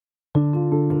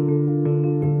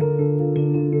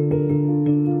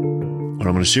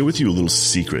want to share with you a little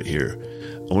secret here.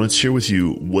 I want to share with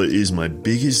you what is my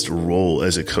biggest role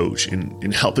as a coach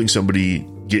in helping somebody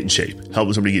get in shape,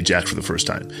 helping somebody get jacked for the first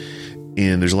time.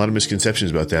 And there's a lot of misconceptions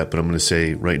about that, but I'm going to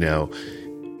say right now,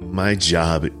 my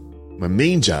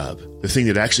main job, the thing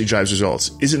that actually drives results,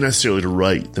 isn't necessarily to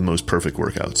write the most perfect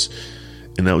workouts.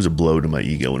 And that was a blow to my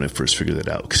ego when I first figured that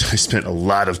out, because I spent a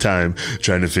lot of time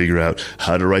trying to figure out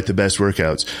how to write the best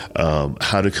workouts,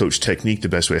 how to coach technique the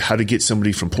best way, how to get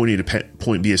somebody from point A to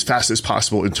point B as fast as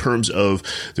possible in terms of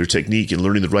their technique and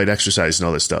learning the right exercise and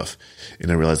all that stuff. And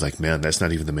I realized, like, man, that's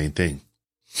not even the main thing.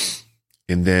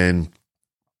 And then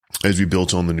as we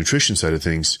built on the nutrition side of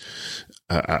things,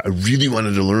 I really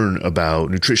wanted to learn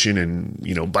about nutrition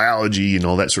and, biology and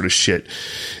all that sort of shit.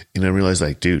 And I realized,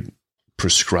 like, dude,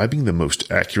 prescribing the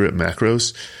most accurate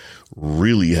macros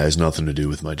really has nothing to do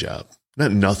with my job.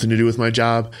 Not nothing to do with my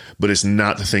job, but it's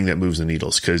not the thing that moves the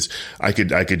needles, because I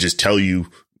could just tell you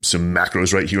some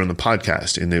macros right here on the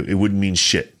podcast and it wouldn't mean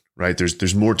shit, right?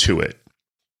 There's more to it.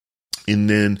 And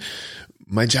then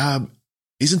my job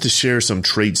isn't to share some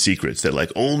trade secrets that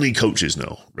like only coaches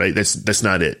know, right? That's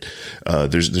not it.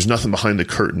 There's nothing behind the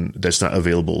curtain that's not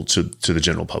available to the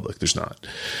general public. There's not.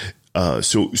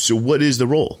 So what is the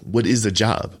role? What is the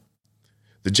job?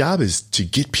 The job is to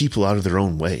get people out of their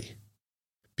own way,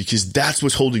 because that's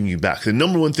what's holding you back. The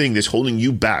number one thing that's holding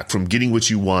you back from getting what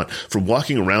you want, from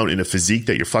walking around in a physique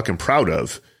that you're fucking proud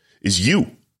of, is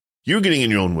you. You're getting in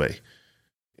your own way.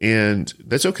 And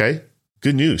that's okay.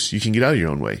 Good news. You can get out of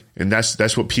your own way. And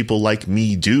that's what people like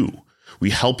me do. We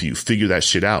help you figure that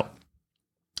shit out.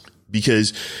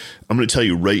 Because I'm going to tell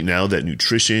you right now that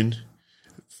nutrition,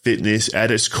 fitness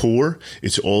at its core,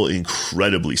 it's all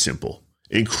incredibly simple.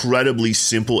 Incredibly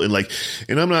simple.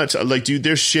 And I'm not like, dude,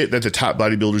 there's shit that the top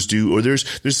bodybuilders do, or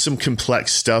there's some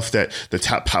complex stuff that the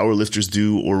top power lifters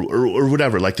do, or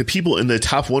whatever. Like the people in the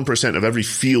top 1% of every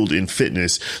field in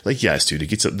fitness, like, yes, dude,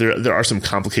 there are some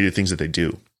complicated things that they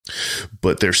do,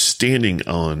 but they're standing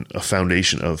on a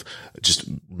foundation of just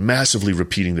massively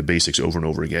repeating the basics over and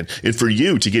over again. And for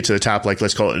you to get to the top, like,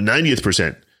 let's call it 90th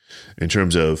percent in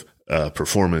terms of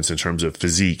performance, in terms of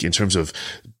physique, in terms of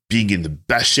being in the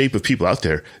best shape of people out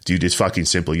there, dude, it's fucking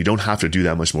simple. You don't have to do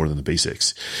that much more than the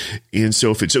basics. And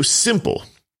so if it's so simple,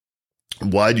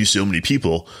 why do so many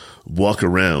people walk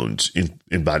around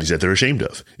in bodies that they're ashamed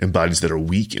of, in bodies that are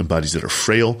weak, in bodies that are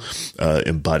frail,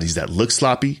 in bodies that look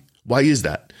sloppy? Why is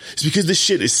that? It's because this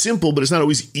shit is simple, but it's not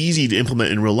always easy to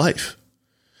implement in real life.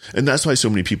 And that's why so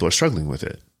many people are struggling with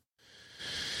it.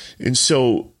 And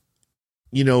so,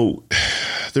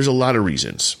 there's a lot of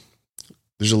reasons.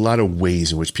 There's a lot of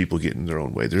ways in which people get in their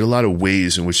own way. There's a lot of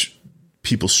ways in which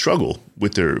people struggle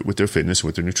with their fitness and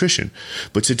with their nutrition.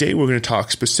 But today we're going to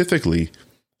talk specifically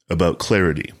about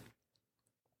clarity.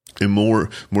 And more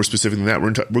specific than that,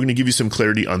 we're going to give you some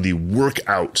clarity on the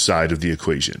workout side of the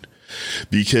equation.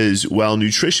 Because while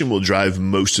nutrition will drive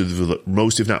most,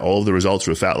 if not all, of the results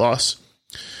for fat loss,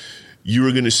 you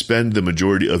are going to spend the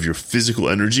majority of your physical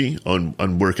energy on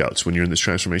workouts when you're in this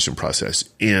transformation process.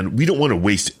 And we don't want to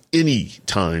waste any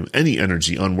time, any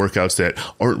energy on workouts that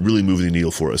aren't really moving the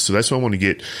needle for us. So that's what I want to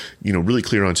get, really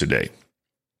clear on today.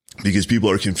 Because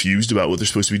people are confused about what they're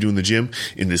supposed to be doing in the gym,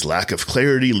 and this lack of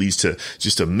clarity leads to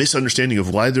just a misunderstanding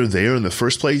of why they're there in the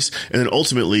first place. And then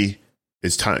ultimately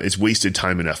it's wasted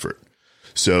time and effort.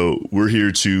 So we're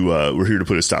here to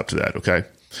put a stop to that. Okay.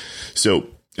 So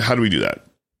how do we do that?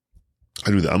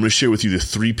 I'm going to share with you the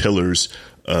 3 pillars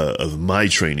of my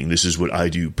training. This is what I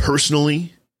do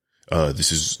personally.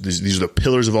 These are the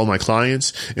pillars of all my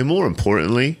clients. And more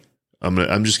importantly,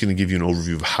 I'm just going to give you an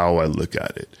overview of how I look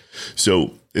at it.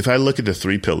 So if I look at the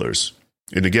 3 pillars,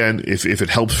 and again, if it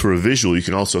helps for a visual, you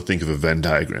can also think of a Venn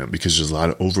diagram, because there's a lot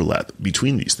of overlap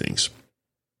between these things.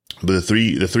 But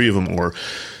the three of them are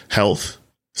health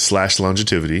 /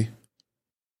 longevity.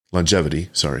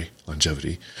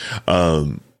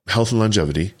 Health and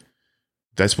longevity,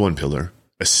 that's one pillar.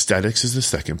 Aesthetics is the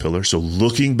second pillar. So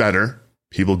looking better.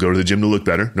 People go to the gym to look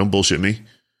better. Don't bullshit me.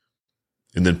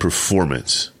 And then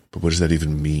performance. But what does that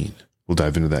even mean? We'll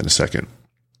dive into that in a second.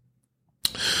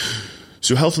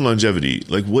 So health and longevity,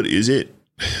 like, what is it?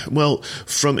 Well,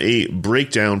 from a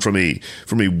breakdown, from a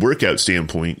workout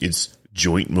standpoint, it's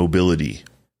joint mobility.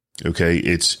 Okay.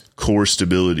 It's core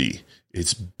stability.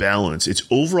 It's balance. It's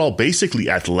overall basically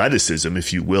athleticism,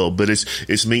 if you will, but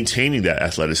it's maintaining that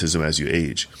athleticism as you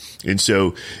age. And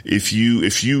so if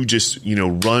you just,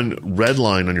 run red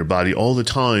line on your body all the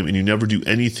time and you never do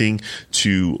anything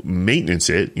to maintenance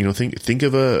it, think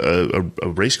of a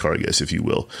race car, I guess, if you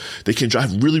will. They can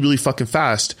drive really, really fucking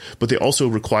fast, but they also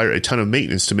require a ton of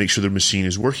maintenance to make sure their machine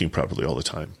is working properly all the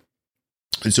time.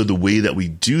 And so the way that we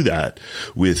do that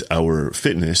with our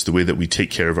fitness, the way that we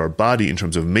take care of our body in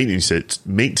terms of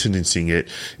maintaining it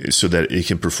so that it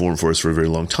can perform for us for a very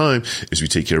long time, is we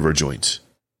take care of our joints.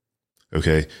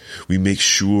 Okay. We make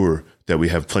sure that we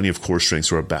have plenty of core strength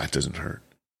so our back doesn't hurt.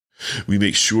 We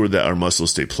make sure that our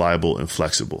muscles stay pliable and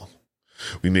flexible.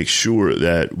 We make sure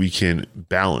that we can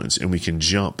balance and we can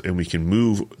jump and we can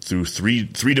move through three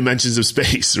dimensions of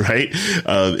space, right?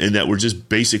 And that we're just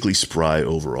basically spry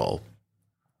overall.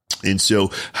 And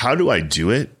so how do I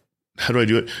do it?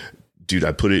 Dude,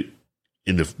 I put it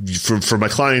in for my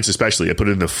clients, especially, I put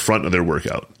it in the front of their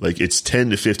workout. Like it's 10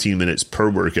 to 15 minutes per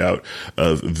workout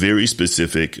of very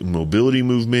specific mobility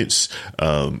movements,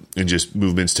 and just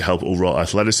movements to help overall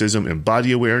athleticism and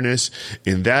body awareness.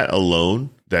 And that alone,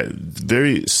 that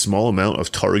very small amount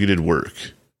of targeted work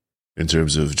in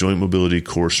terms of joint mobility,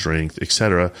 core strength,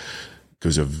 etc.,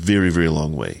 goes a very, very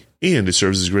long way. And it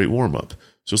serves as a great warm up.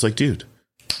 So it's like, dude,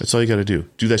 that's all you got to do.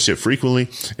 Do that shit frequently.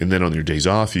 And then on your days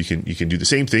off, you can do the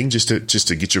same thing just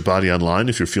to get your body online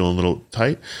if you're feeling a little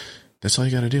tight. That's all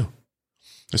you got to do.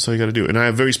 That's all you got to do. And I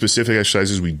have very specific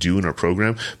exercises we do in our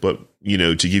program. But,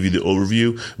 to give you the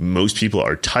overview, most people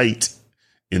are tight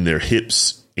in their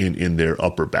hips and in their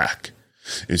upper back.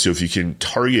 And so if you can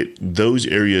target those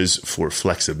areas for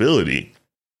flexibility,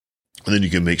 and then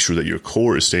you can make sure that your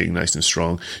core is staying nice and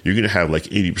strong, you're going to have like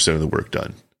 80% of the work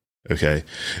done. Okay.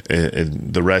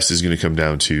 And the rest is going to come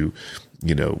down to,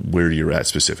 where you're at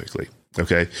specifically.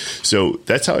 Okay. So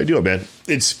that's how I do it, man.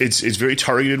 It's very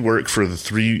targeted work for the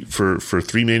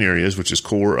three main areas, which is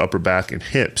core, upper back, and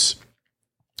hips.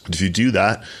 And if you do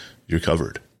that, you're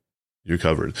covered. You're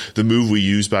covered. The move we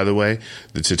use, by the way,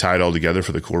 to tie it all together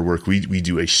for the core work, we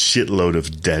do a shitload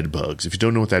of dead bugs. If you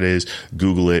don't know what that is,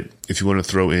 Google it. If you want to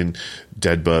throw in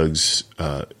dead bugs,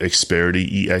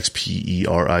 Experity, EXPERITY,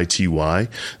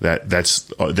 that's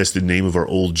the name of our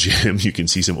old gym. You can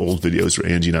see some old videos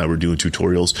where Angie and I were doing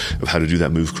tutorials of how to do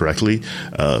that move correctly.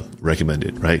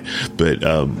 Recommended, right? But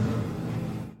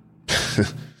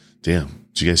damn,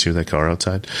 did you guys hear that car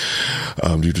outside?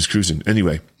 Dude was cruising.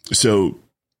 Anyway, so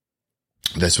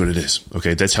that's what it is.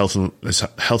 Okay. That's health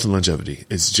and longevity.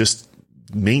 It's just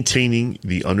maintaining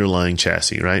the underlying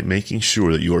chassis, right? Making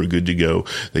sure that you are good to go,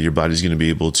 that your body's going to be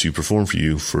able to perform for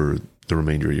you for the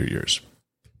remainder of your years.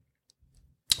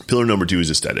 Pillar number 2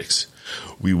 is aesthetics.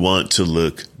 We want to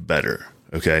look better.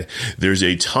 Okay. There's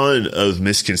a ton of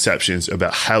misconceptions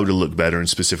about how to look better and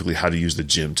specifically how to use the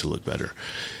gym to look better.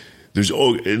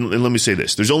 And let me say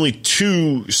this, there's only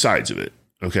 2 sides of it.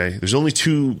 Okay. There's only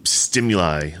 2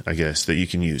 stimuli, I guess, that you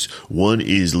can use. One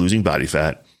is losing body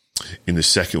fat, and the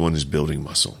second one is building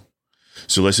muscle.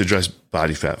 So let's address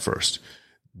body fat first.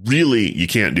 Really, you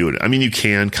can't do it. I mean, you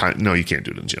can. No, you can't do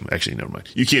it in the gym. Actually, never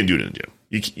mind. You can't do it in the gym.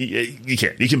 You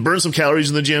can't. You can burn some calories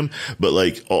in the gym, but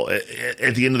like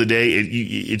at the end of the day,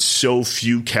 it's so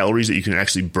few calories that you can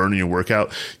actually burn in your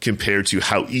workout compared to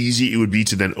how easy it would be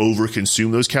to then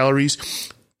overconsume those calories.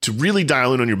 To really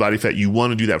dial in on your body fat, you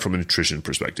want to do that from a nutrition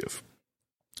perspective.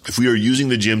 If we are using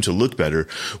the gym to look better,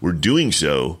 we're doing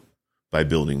so by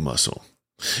building muscle.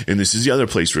 And this is the other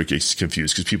place where it gets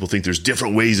confused because people think there's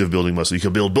different ways of building muscle. You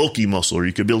could build bulky muscle, or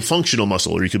you could build functional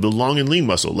muscle, or you could build long and lean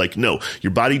muscle. Like, no,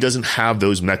 your body doesn't have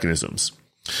those mechanisms.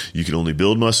 You can only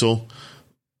build muscle.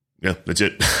 Yeah, that's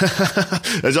it.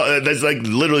 That's like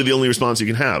literally the only response you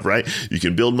can have, right? You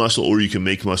can build muscle or you can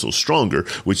make muscle stronger,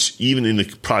 which even in the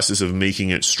process of making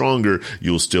it stronger,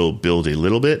 you'll still build a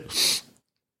little bit.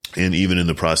 And even in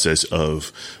the process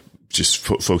of just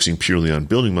focusing purely on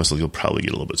building muscle, you'll probably get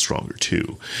a little bit stronger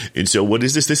too. And so what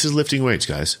is this? This is lifting weights,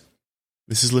 guys.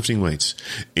 This is lifting weights.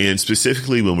 And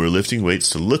specifically when we're lifting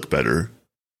weights to look better,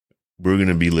 we're going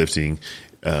to be lifting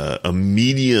a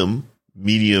medium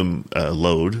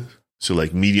load. So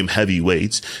like medium heavy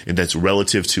weights, and that's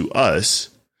relative to us.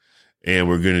 And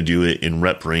we're going to do it in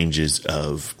rep ranges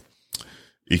of,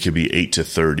 it could be 8 to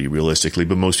 30 realistically,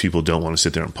 but most people don't want to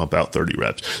sit there and pump out 30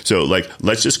 reps. So like,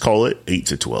 let's just call it 8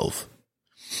 to 12.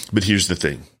 But here's the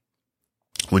thing.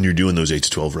 When you're doing those 8 to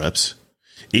 12 reps,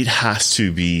 it has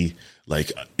to be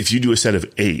like, if you do a set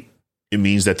of 8, it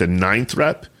means that the 9th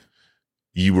rep,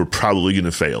 you were probably going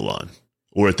to fail on.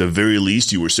 Or at the very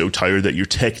least, you were so tired that your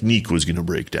technique was going to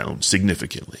break down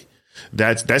significantly.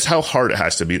 That's how hard it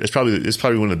has to be. It's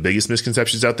probably one of the biggest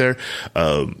misconceptions out there.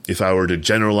 If I were to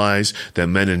generalize that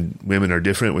men and women are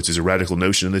different, which is a radical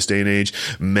notion in this day and age,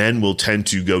 men will tend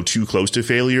to go too close to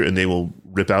failure and they will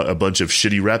rip out a bunch of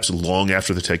shitty reps long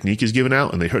after the technique is given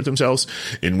out and they hurt themselves.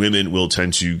 And women will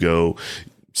tend to go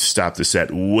stop the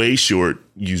set way short,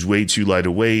 use way too light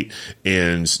a weight,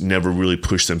 and never really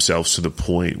push themselves to the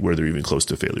point where they're even close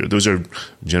to failure. Those are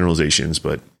generalizations,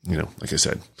 but, like I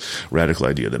said, radical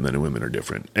idea that men and women are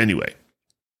different. Anyway,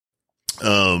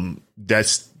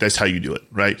 that's how you do it,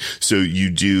 right? So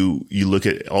you look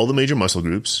at all the major muscle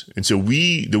groups. And so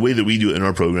the way that we do it in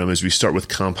our program is we start with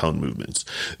compound movements.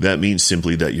 That means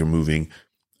simply that you're moving,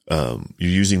 you're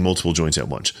using multiple joints at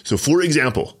once. So for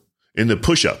example, in the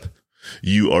push-up,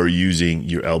 you are using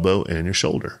your elbow and your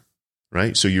shoulder,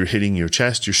 right? So you're hitting your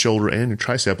chest, your shoulder, and your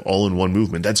tricep all in one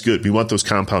movement. That's good. We want those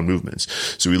compound movements.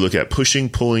 So we look at pushing,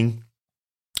 pulling,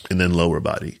 and then lower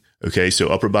body. Okay. So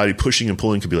upper body pushing and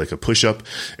pulling could be like a push-up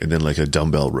and then like a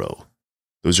dumbbell row.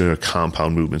 Those are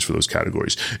compound movements for those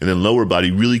categories. And then lower body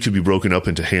really could be broken up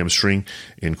into hamstring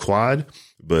and quad.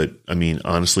 But I mean,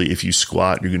 honestly, if you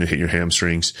squat, you're going to hit your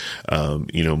hamstrings.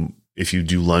 If you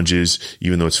do lunges,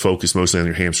 even though it's focused mostly on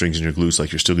your hamstrings and your glutes,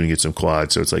 like you're still going to get some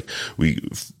quad. So it's like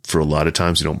for a lot of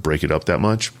times, we don't break it up that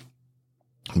much.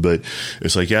 But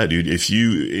it's like, yeah, dude, if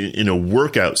you, in a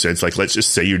workout sense, like let's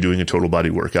just say you're doing a total body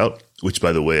workout, which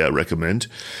by the way, I recommend,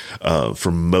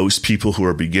 for most people who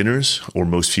are beginners or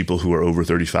most people who are over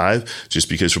 35, just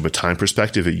because from a time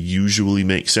perspective, it usually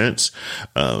makes sense,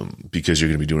 because you're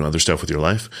going to be doing other stuff with your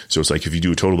life. So it's like, if you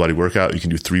do a total body workout, you can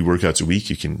do 3 workouts a week.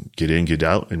 You can get in, get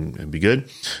out and be good.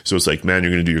 So it's like, man,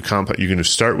 you're going to do you're going to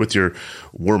start with your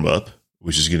warm up,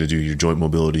 which is going to do your joint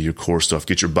mobility, your core stuff,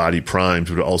 get your body primed,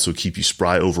 but also keep you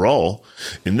spry overall.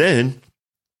 And then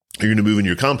you're going to move into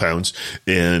your compounds,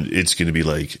 and it's going to be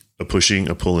like a pushing,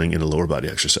 a pulling, and a lower body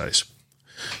exercise.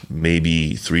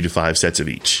 Maybe 3 to 5 sets of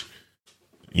each,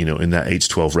 in that 8 to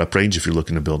 12 rep range if you're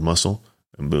looking to build muscle,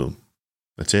 and boom,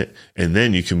 that's it. And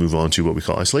then you can move on to what we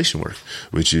call isolation work,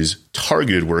 which is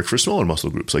targeted work for smaller muscle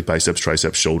groups like biceps,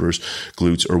 triceps, shoulders,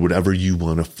 glutes, or whatever you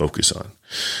want to focus on.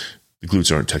 The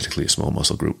glutes aren't technically a small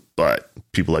muscle group, but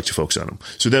people like to focus on them.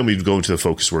 So then we'd go into the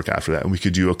focus work after that, and we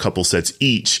could do a couple sets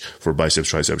each for biceps,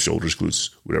 triceps, shoulders,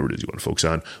 glutes, whatever it is you want to focus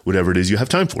on, whatever it is you have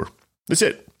time for. That's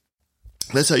it.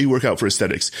 That's how you work out for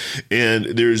aesthetics. And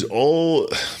there's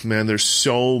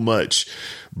so much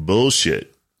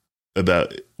bullshit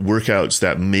about workouts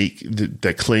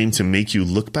that claim to make you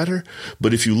look better.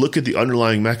 But if you look at the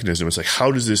underlying mechanism, it's like,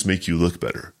 how does this make you look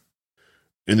better?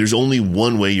 And there's only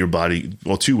one way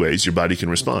two ways your body can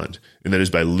respond. And that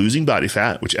is by losing body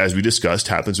fat, which, as we discussed,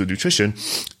 happens with nutrition.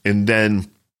 And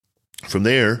then from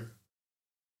there,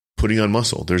 putting on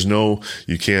muscle.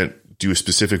 You can't do a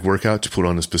specific workout to put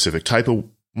on a specific type of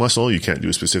muscle. You can't do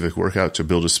a specific workout to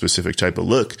build a specific type of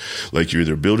look. Like you're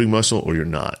either building muscle or you're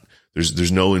not.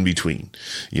 There's no in between,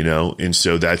 And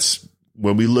so that's,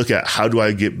 when we look at how do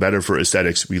I get better for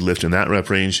aesthetics, we lift in that rep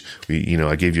range.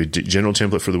 I gave you a general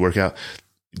template for the workout.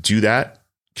 Do that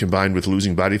combined with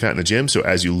losing body fat in the gym. So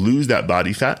as you lose that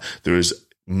body fat, there is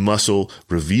muscle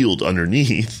revealed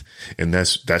underneath. And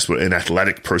that's what an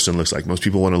athletic person looks like. Most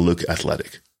people want to look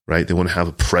athletic, right? They want to have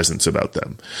a presence about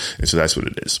them. And so that's what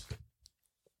it is.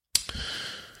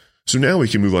 So now we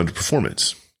can move on to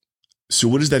performance. So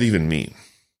what does that even mean?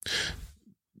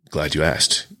 Glad you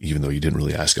asked, even though you didn't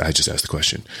really ask. I just asked the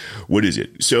question. What is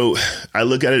it? So I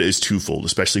look at it as twofold,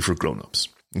 especially for grownups.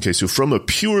 Okay, so from a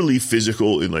purely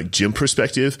physical and like gym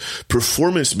perspective,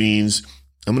 performance means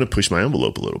I'm going to push my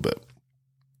envelope a little bit.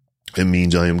 It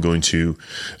means I am going to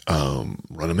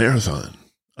run a marathon.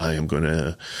 I am going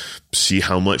to see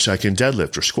how much I can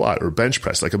deadlift or squat or bench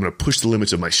press. Like I'm going to push the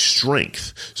limits of my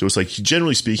strength. So it's like,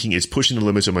 generally speaking, it's pushing the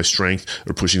limits of my strength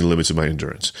or pushing the limits of my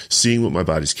endurance, seeing what my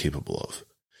body's capable of.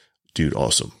 Dude,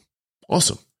 awesome.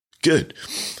 Awesome. Good.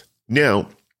 Now,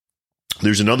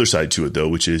 there's another side to it though,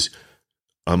 which is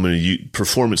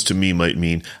performance to me might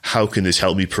mean, how can this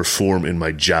help me perform in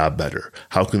my job better?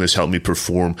 How can this help me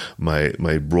perform my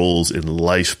roles in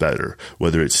life better?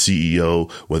 Whether it's CEO,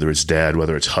 whether it's dad,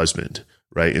 whether it's husband,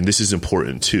 right? And this is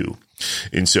important too.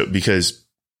 And so, because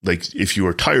like if you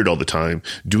are tired all the time,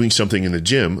 doing something in the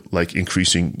gym, like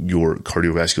increasing your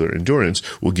cardiovascular endurance,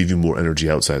 will give you more energy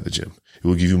outside the gym. It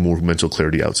will give you more mental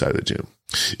clarity outside the gym.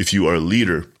 If you are a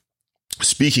leader,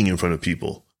 speaking in front of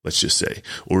people, let's just say,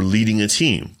 or leading a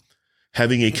team,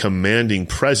 having a commanding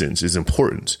presence is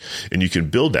important. And you can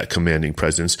build that commanding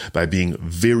presence by being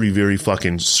very, very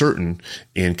fucking certain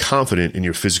and confident in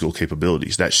your physical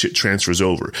capabilities. That shit transfers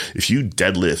over. If you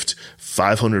deadlift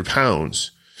 500 pounds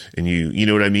and you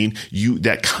know what I mean?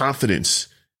 That confidence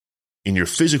in your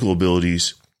physical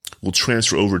abilities will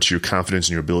transfer over to your confidence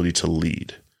in your ability to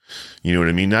lead. You know what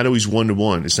I mean? Not always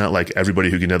one-to-one. It's not like everybody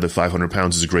who can deadlift 500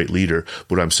 pounds is a great leader.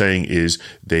 What I'm saying is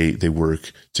they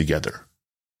work together,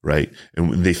 right?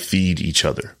 And they feed each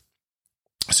other.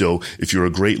 So if you're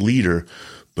a great leader,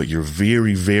 but you're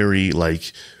very, very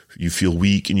like, you feel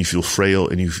weak and you feel frail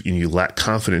and you lack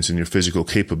confidence in your physical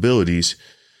capabilities,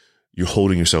 you're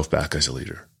holding yourself back as a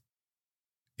leader.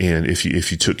 And if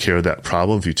you took care of that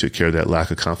problem, if you took care of that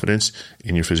lack of confidence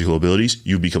in your physical abilities,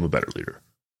 you become a better leader.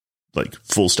 Like,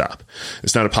 full stop.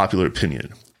 It's not a popular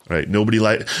opinion, right? Nobody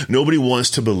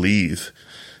wants to believe,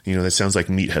 that sounds like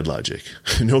meathead logic.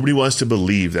 Nobody wants to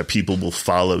believe that people will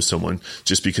follow someone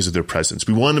just because of their presence.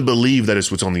 We want to believe that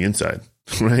it's what's on the inside,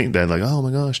 right? That like, oh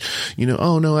my gosh,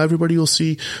 oh no, everybody will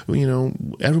see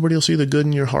the good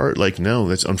in your heart. Like, no,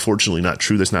 that's unfortunately not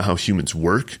true. That's not how humans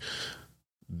work.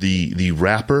 The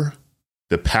wrapper,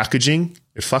 the packaging,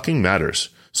 it fucking matters.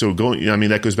 So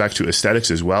that goes back to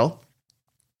aesthetics as well.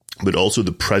 But also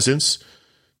the presence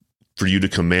for you to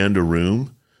command a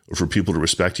room or for people to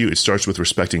respect you. It starts with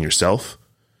respecting yourself.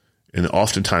 And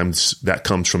oftentimes that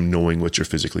comes from knowing what you're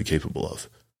physically capable of.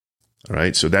 All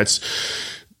right. So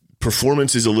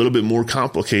performance is a little bit more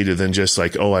complicated than just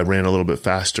like, oh, I ran a little bit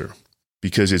faster,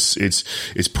 because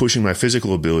it's pushing my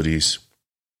physical abilities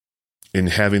and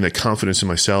having that confidence in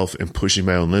myself and pushing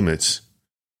my own limits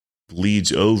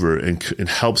bleeds over and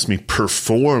helps me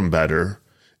perform better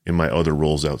in my other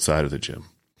roles outside of the gym.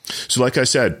 So like I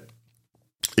said,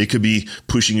 it could be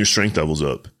pushing your strength levels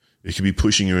up. It could be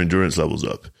pushing your endurance levels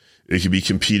up. It could be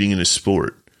competing in a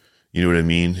sport. You know what I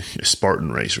mean? A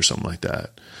Spartan race or something like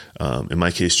that. In my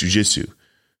case, jiu-jitsu.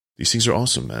 These things are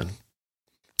awesome, man.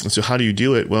 And so how do you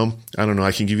do it? Well, I don't know.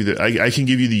 I can give you I can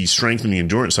give you the strength and the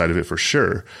endurance side of it for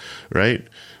sure, right?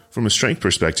 From a strength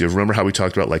perspective, remember how we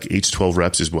talked about like 8 to 12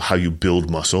 reps is how you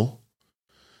build muscle?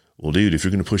 Well, dude, if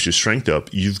you're going to push your strength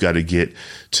up, you've got to get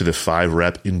to the 5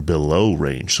 rep and below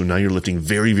range. So now you're lifting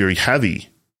very, very heavy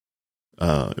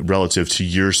relative to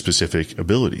your specific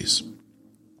abilities.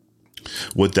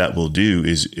 What that will do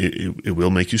is it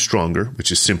will make you stronger,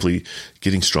 which is simply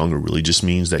getting stronger really just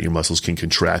means that your muscles can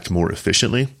contract more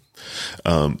efficiently.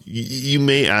 You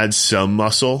may add some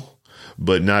muscle,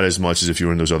 but not as much as if you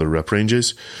were in those other rep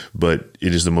ranges, but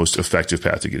it is the most effective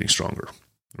path to getting stronger,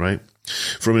 right?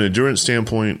 From an endurance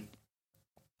standpoint,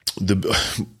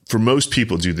 for most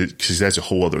people, dude, because that's a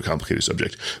whole other complicated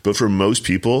subject, but for most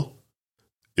people,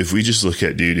 if we just look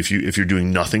at, dude, if you're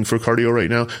doing nothing for cardio right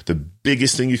now, the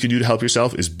biggest thing you can do to help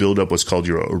yourself is build up what's called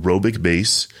your aerobic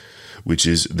base, which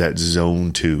is that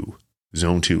zone 2.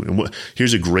 And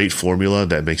here's a great formula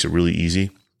that makes it really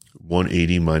easy.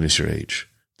 180 minus your age.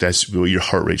 That's what your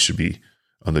heart rate should be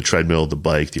on the treadmill, the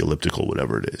bike, the elliptical,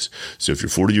 whatever it is. So if you're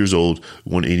 40 years old,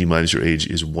 180 minus your age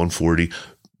is 140.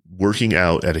 Working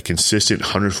out at a consistent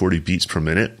 140 beats per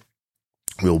minute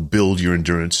will build your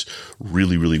endurance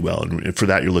really, really well. And for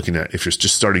that, you're looking at, if you're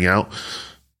just starting out,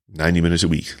 90 minutes a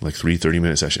week, like 3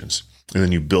 30-minute sessions. And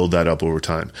then you build that up over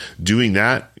time. Doing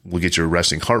that will get your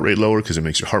resting heart rate lower because it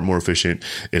makes your heart more efficient.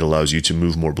 It allows you to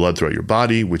move more blood throughout your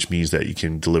body, which means that you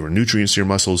can deliver nutrients to your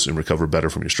muscles and recover better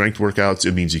from your strength workouts.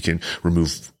 It means you can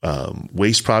remove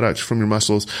waste product from your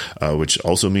muscles, which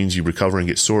also means you recover and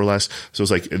get sore less. So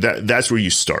it's like that's where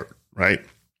you start, right?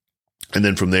 And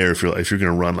then from there, if you're going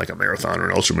to run like a marathon or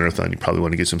an ultra marathon, you probably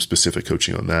want to get some specific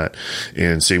coaching on that.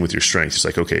 And same with your strength. It's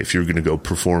like, okay, if you're going to go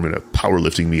perform in a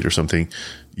powerlifting meet or something,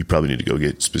 you probably need to go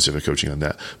get specific coaching on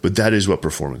that. But that is what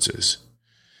performance is.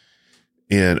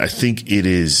 And I think it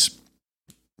is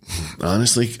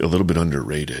honestly a little bit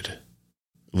underrated.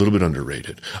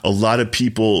 A lot of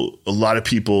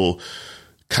people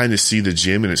kind of see the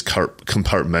gym and it's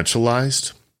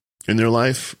compartmentalized in their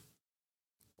life.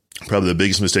 Probably the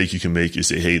biggest mistake you can make is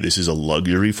say, hey, this is a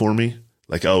luxury for me.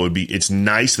 Like, oh, it's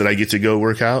nice that I get to go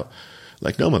work out.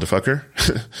 Like, no, motherfucker,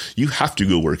 you have to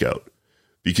go work out,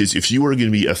 because if you are going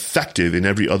to be effective in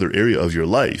every other area of your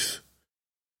life,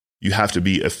 you have to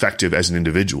be effective as an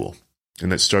individual.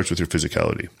 And that starts with your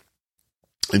physicality.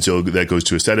 And so that goes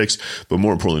to aesthetics, but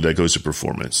more importantly, that goes to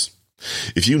performance.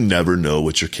 If you never know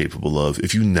what you're capable of,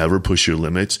 if you never push your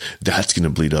limits, that's going to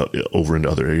bleed out over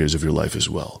into other areas of your life as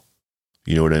well.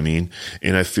 You know what I mean?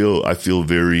 And I feel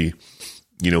very,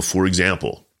 for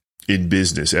example, in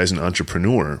business, as an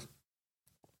entrepreneur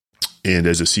and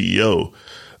as a CEO,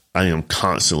 I am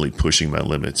constantly pushing my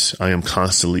limits. I am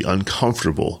constantly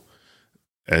uncomfortable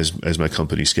as my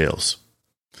company scales.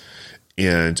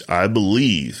 And I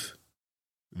believe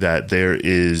that there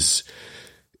is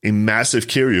a massive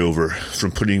carryover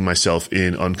from putting myself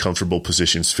in uncomfortable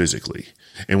positions physically.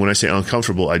 And when I say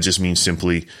uncomfortable, I just mean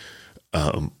simply,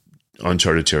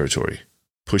 uncharted territory,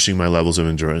 pushing my levels of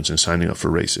endurance and signing up for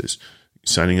races,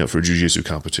 signing up for jiu-jitsu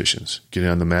competitions, getting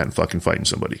on the mat and fucking fighting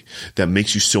somebody. That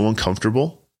makes you so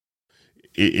uncomfortable.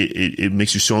 It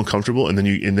makes you so uncomfortable. And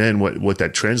then what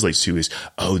that translates to is,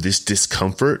 oh, this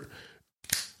discomfort.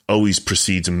 always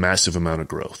precedes a massive amount of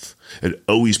growth. It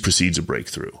always precedes a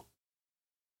breakthrough.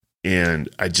 And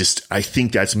I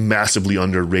think that's massively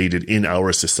underrated in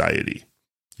our society,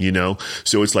 you know?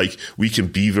 So it's like we can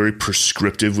be very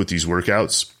prescriptive with these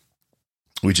workouts,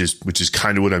 which is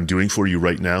kind of what I'm doing for you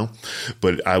right now.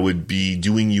 But I would be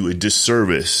doing you a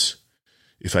disservice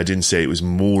if I didn't say it was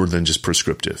more than just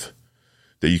prescriptive,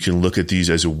 that you can look at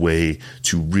these as a way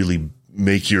to really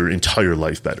make your entire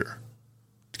life better,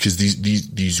 because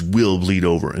these will bleed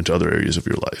over into other areas of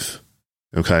your life.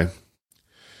 Okay.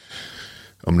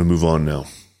 I'm going to move on now.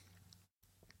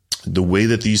 The way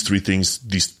that these three things,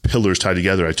 these pillars tie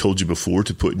together, I told you before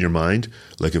to put in your mind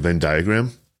like a Venn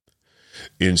diagram.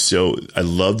 And so I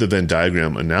love the Venn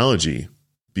diagram analogy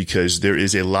because there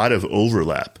is a lot of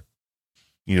overlap.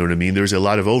 You know what I mean? There's a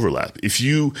lot of overlap. If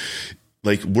you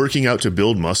like working out to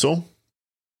build muscle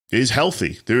is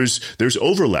healthy, there's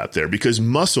overlap there because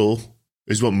muscle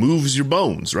is what moves your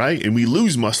bones, right? And we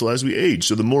lose muscle as we age.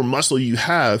 So the more muscle you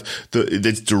have,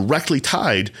 that's directly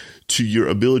tied to your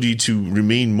ability to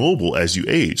remain mobile as you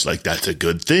age. Like that's a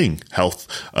good thing. Health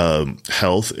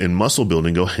and muscle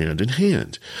building go hand in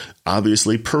hand.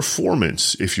 Obviously,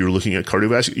 performance, if you're looking at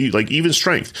cardiovascular, like even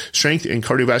strength and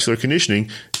cardiovascular conditioning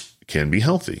can be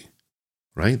healthy,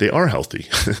 right? They are healthy.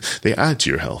 They add to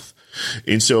your health.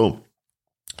 And so,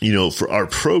 you know, for our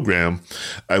program,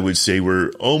 I would say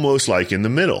we're almost like in the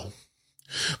middle.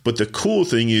 But the cool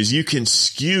thing is you can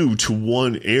skew to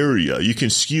one area. You can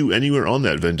skew anywhere on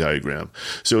that Venn diagram.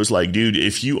 So it's like, dude,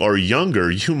 if you are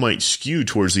younger, you might skew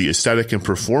towards the aesthetic and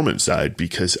performance side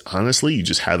because honestly, you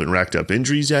just haven't racked up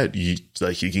injuries yet. You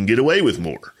can get away with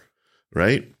more,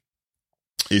 right?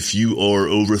 If you are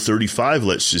over 35,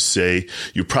 let's just say,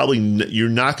 you're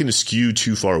not going to skew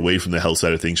too far away from the health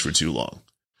side of things for too long.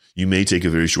 You may take a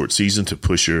very short season to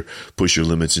push your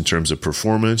limits in terms of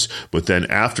performance, but then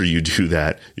after you do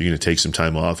that, you're going to take some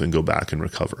time off and go back and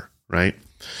recover, right?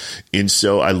 And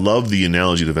so I love the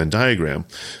analogy of the Venn diagram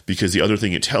because the other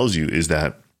thing it tells you is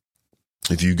that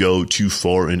if you go too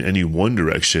far in any one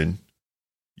direction,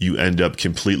 you end up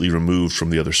completely removed from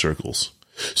the other circles.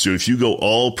 So if you go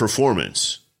all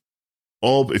performance,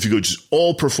 well, dude,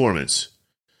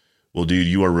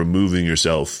 you are removing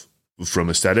yourself from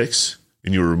aesthetics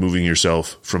and you're removing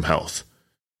yourself from health.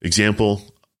 Example,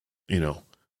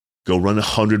 go run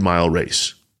 100-mile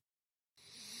race,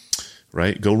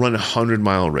 right? Go run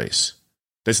 100-mile race.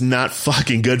 That's not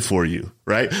fucking good for you,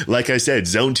 right? Like I said,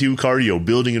 zone 2 cardio,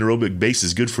 building an aerobic base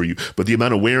is good for you, but the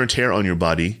amount of wear and tear on your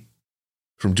body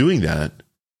from doing that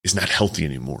is not healthy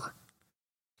anymore.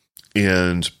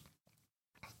 And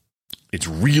it's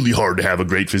really hard to have a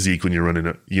great physique when you're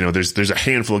running there's a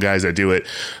handful of guys that do it,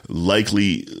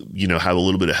 likely, have a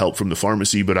little bit of help from the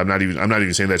pharmacy, but I'm not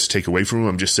even saying that to take away from them.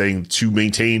 I'm just saying to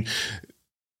maintain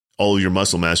all your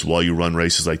muscle mass while you run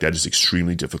races like that is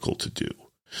extremely difficult to do.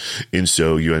 And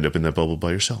so you end up in that bubble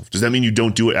by yourself. Does that mean you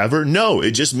don't do it ever? No,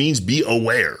 it just means be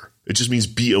aware. It just means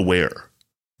be aware,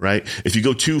 right? If you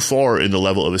go too far in the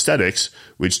level of aesthetics,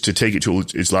 which to take it to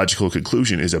its logical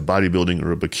conclusion is a bodybuilding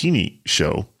or a bikini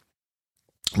show,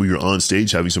 where you're on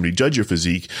stage having somebody judge your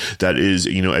physique that is,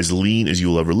 as lean as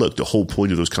you'll ever look. The whole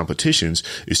point of those competitions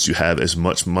is to have as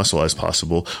much muscle as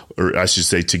possible, or I should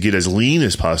say to get as lean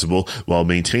as possible while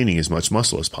maintaining as much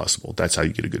muscle as possible. That's how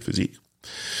you get a good physique.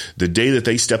 The day that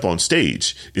they step on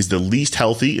stage is the least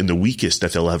healthy and the weakest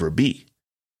that they'll ever be.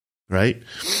 Right?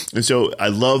 And so I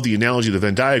love the analogy of the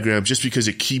Venn diagram just because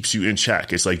it keeps you in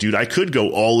check. It's like, dude, I could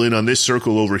go all in on this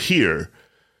circle over here,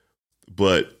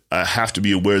 but I have to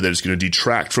be aware that it's going to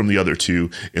detract from the other two.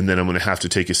 And then I'm going to have to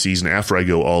take a season after I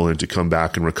go all in to come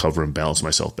back and recover and balance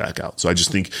myself back out. So I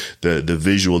just think the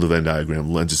visual of the Venn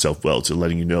diagram lends itself well to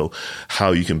letting you know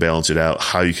how you can balance it out,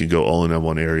 how you can go all in on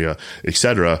one area,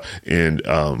 etc., and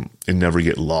never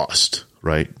get lost,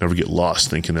 right? Never get lost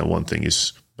thinking that one thing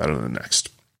is better than the next.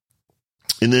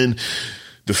 And then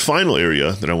the final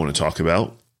area that I want to talk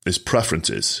about is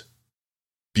preferences.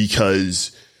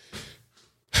 Because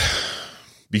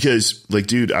like,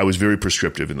 dude, I was very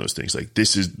prescriptive in those things. Like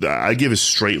I give a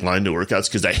straight line to workouts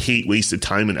because I hate wasted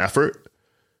time and effort.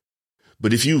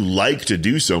 But if you like to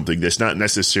do something that's not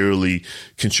necessarily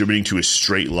contributing to a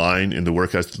straight line in the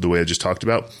workouts the way I just talked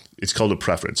about, it's called a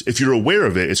preference. If you're aware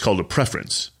of it, it's called a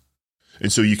preference.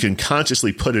 And so you can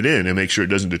consciously put it in and make sure it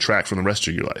doesn't detract from the rest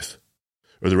of your life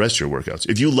or the rest of your workouts.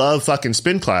 If you love fucking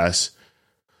spin class,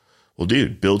 well,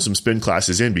 dude, build some spin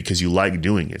classes in because you like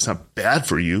doing it. It's not bad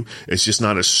for you. It's just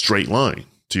not a straight line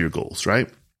to your goals, right?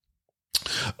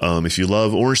 If you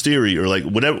love Orange Theory or like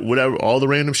whatever, all the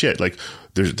random shit, like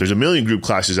there's a million group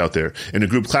classes out there, and a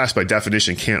group class by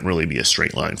definition can't really be a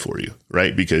straight line for you,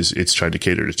 right? Because it's trying to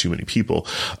cater to too many people.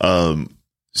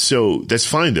 So that's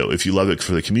fine though. If you love it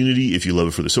for the community, if you love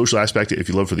it for the social aspect, if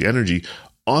you love it for the energy,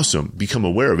 awesome. Become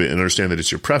aware of it and understand that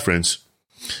it's your preference,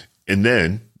 and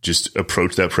then just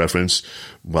approach that preference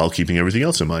while keeping everything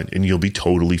else in mind, and you'll be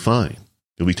totally fine.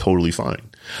 You'll be totally fine.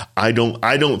 I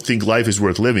don't think life is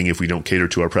worth living if we don't cater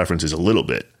to our preferences a little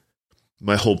bit.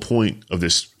 My whole point of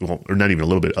this, well, or not even a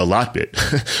little bit, a lot bit,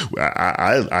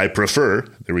 I prefer,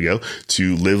 there we go,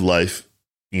 to live life,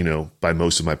 by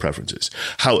most of my preferences.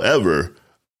 However,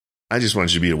 I just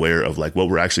wanted you to be aware of like what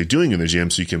we're actually doing in the gym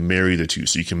so you can marry the two.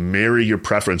 So you can marry your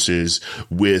preferences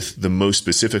with the most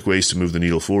specific ways to move the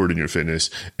needle forward in your fitness.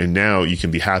 And now you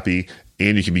can be happy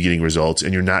and you can be getting results,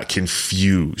 and you're not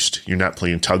confused. You're not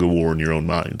playing tug of war in your own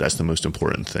mind. That's the most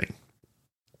important thing.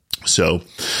 So,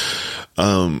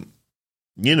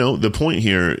 the point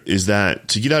here is that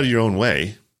to get out of your own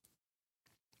way,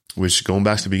 which going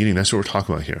back to the beginning, that's what we're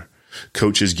talking about here.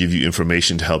 Coaches give you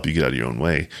information to help you get out of your own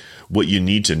way. What you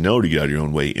need to know to get out of your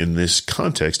own way in this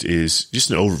context is just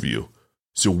an overview.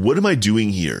 So what am I doing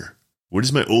here? What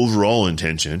is my overall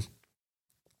intention?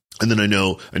 And then I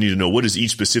need to know what does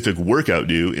each specific workout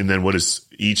do? And then what does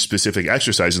each specific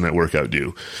exercise in that workout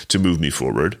do to move me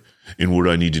forward? And what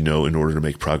do I need to know in order to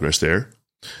make progress there?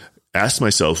 Ask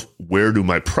myself, where do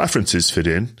my preferences fit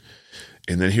in?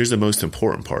 And then here's the most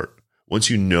important part.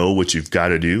 Once you know what you've got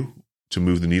to do to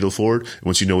move the needle forward, and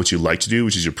once you know what you like to do,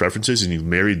 which is your preferences, and you've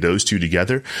married those two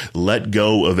together, let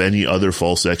go of any other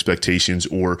false expectations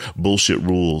or bullshit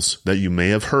rules that you may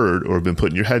have heard or have been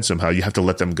put in your head somehow. You have to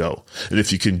let them go. And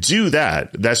if you can do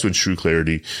that, that's when true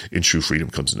clarity and true freedom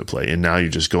comes into play. And now you're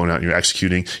just going out and you're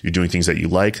executing. You're doing things that you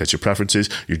like. That's your preferences.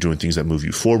 You're doing things that move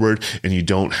you forward. And you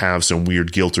don't have some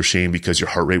weird guilt or shame because your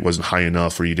heart rate wasn't high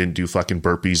enough, or you didn't do fucking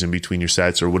burpees in between your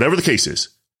sets, or whatever the case is.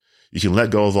 You can let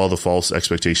go of all the false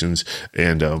expectations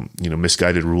and,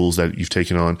 misguided rules that you've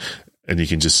taken on, and you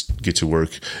can just get to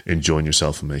work enjoying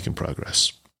yourself and making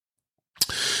progress.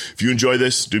 If you enjoy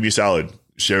this, do me a solid.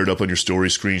 Share it up on your story,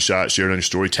 screenshot, share it on your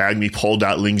story, tag me,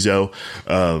 paul.lingzo.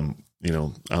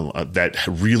 That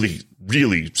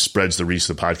really spreads the reach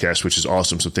of the podcast, which is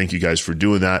awesome. So thank you guys for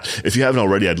doing that. If you haven't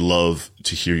already, I'd love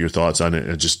to hear your thoughts on it,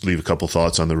 and just leave a couple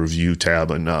thoughts on the review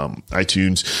tab on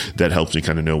iTunes. That helps me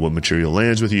kind of know what material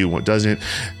lands with you and what doesn't.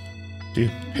 Dude,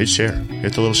 hit share.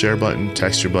 Hit the little share button.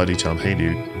 Text your buddy. Tell him, hey,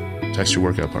 dude. Text your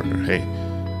workout partner. Hey,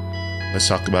 let's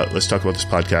talk about this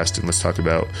podcast, and let's talk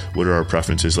about what are our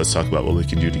preferences. Let's talk about what we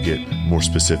can do to get more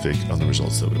specific on the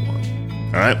results that we want.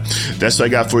 All right. That's what I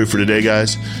got for you for today,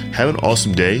 guys. Have an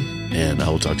awesome day, and I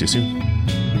will talk to you soon.